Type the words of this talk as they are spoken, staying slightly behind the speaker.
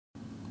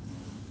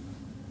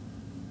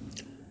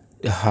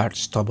The heart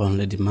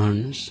stubbornly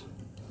demands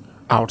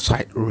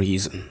outside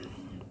reason.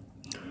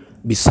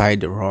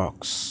 Beside the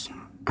rocks,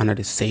 under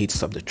the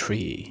shades of the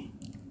tree,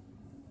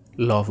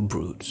 love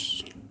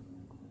broods.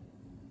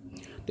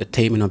 The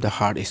taming of the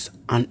heart is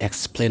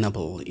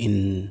unexplainable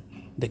in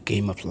the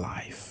game of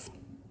life.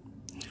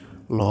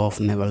 Love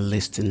never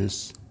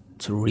listens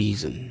to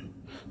reason,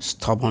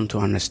 stubborn to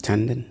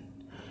understanding,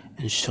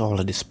 and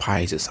surely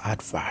despises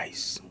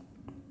advice.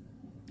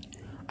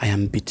 I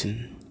am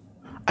beaten,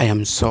 I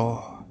am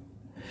sore,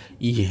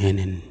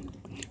 yearning,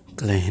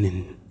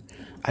 gleaning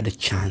at the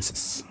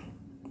chances.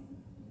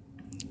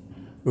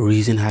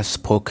 Reason has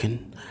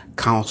spoken,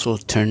 counsel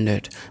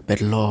turned, but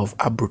love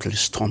abruptly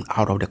stormed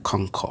out of the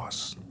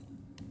concourse.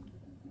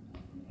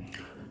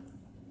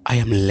 I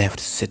am left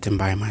sitting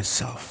by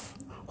myself,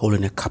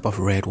 holding a cup of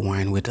red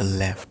wine with the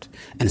left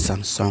and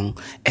Samsung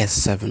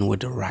S7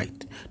 with the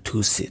right.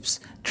 Two sips,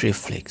 three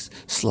flicks,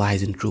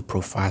 sliding through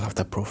profile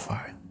after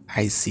profile.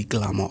 I see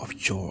glamour of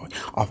joy,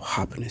 of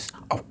happiness,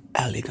 of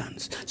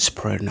elegance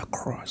spreading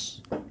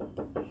across.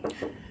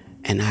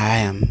 And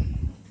I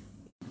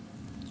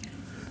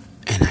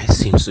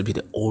seem to be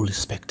the only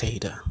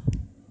spectator.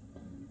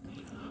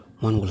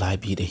 When will I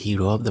be the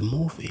hero of the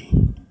movie?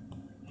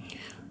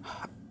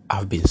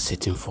 I've been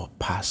sitting for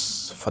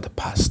the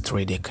past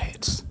 3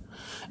 decades,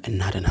 and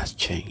nothing has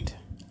changed.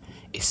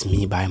 It's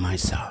me by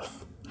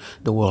myself.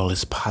 The world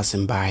is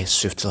passing by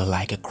swiftly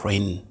like a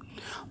crane,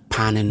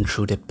 panning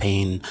through the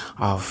pane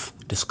of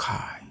the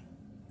sky.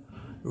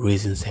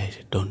 Reason says,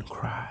 don't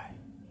cry.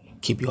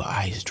 Keep your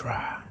eyes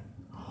dry.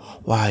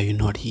 Why are you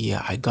not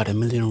here? I got a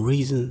million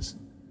reasons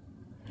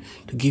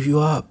to give you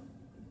up,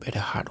 but the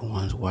heart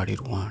wants what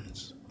it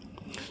wants.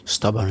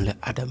 Stubbornly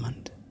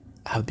adamant,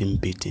 I've been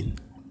beaten,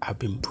 I've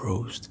been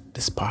bruised,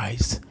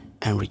 despised,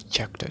 and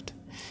rejected,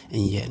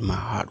 and yet my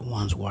heart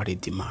wants what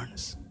it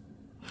demands.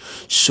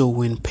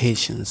 Showing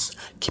patience,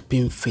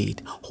 keeping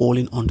faith,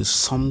 holding on to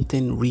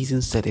something,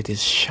 reason said it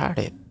is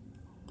shattered.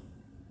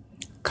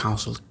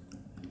 Counsel,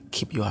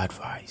 keep your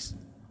advice.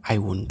 I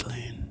won't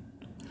glean.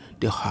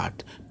 The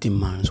heart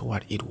demands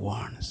what it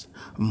wants,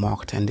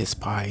 mocked and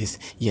despised,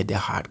 yet the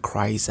heart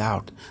cries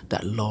out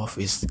that love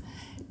is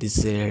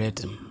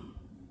desideratum.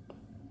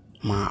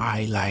 My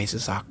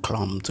eyelids are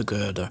clumped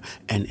together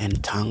and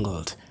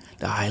entangled.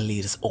 The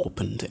eyelids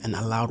opened and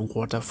allowed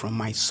water from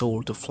my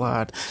soul to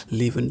flood,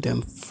 leaving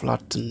them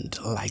flattened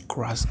like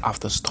grass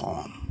after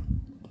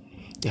storm.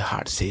 The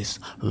heart says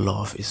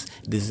love is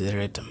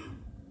desideratum.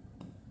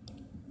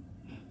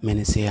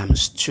 Many say I'm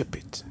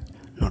stupid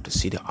not to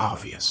see the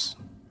obvious.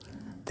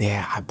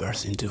 There I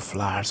burst into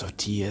floods of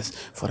tears,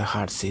 for the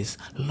heart says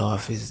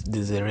love is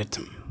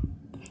desideratum.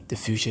 The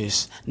future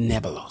is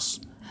nebulous.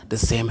 The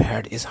same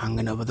heart is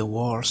hanging over the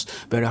walls,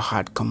 but the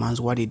heart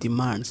commands what it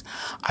demands.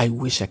 I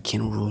wish I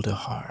can rule the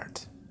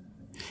heart.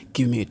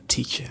 Give me a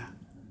teacher,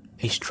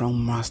 a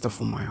strong master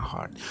for my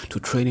heart, to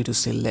train it to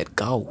say let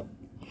go,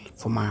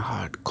 for my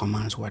heart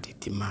commands what it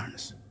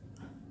demands.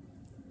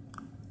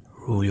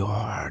 Rule your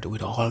heart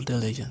with all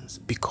diligence,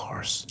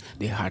 because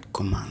the heart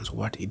commands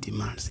what it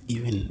demands,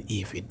 even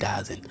if it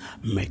doesn't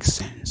make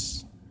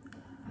sense.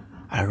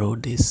 I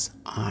wrote this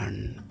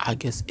on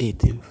August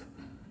 18th,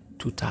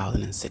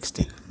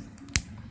 2016.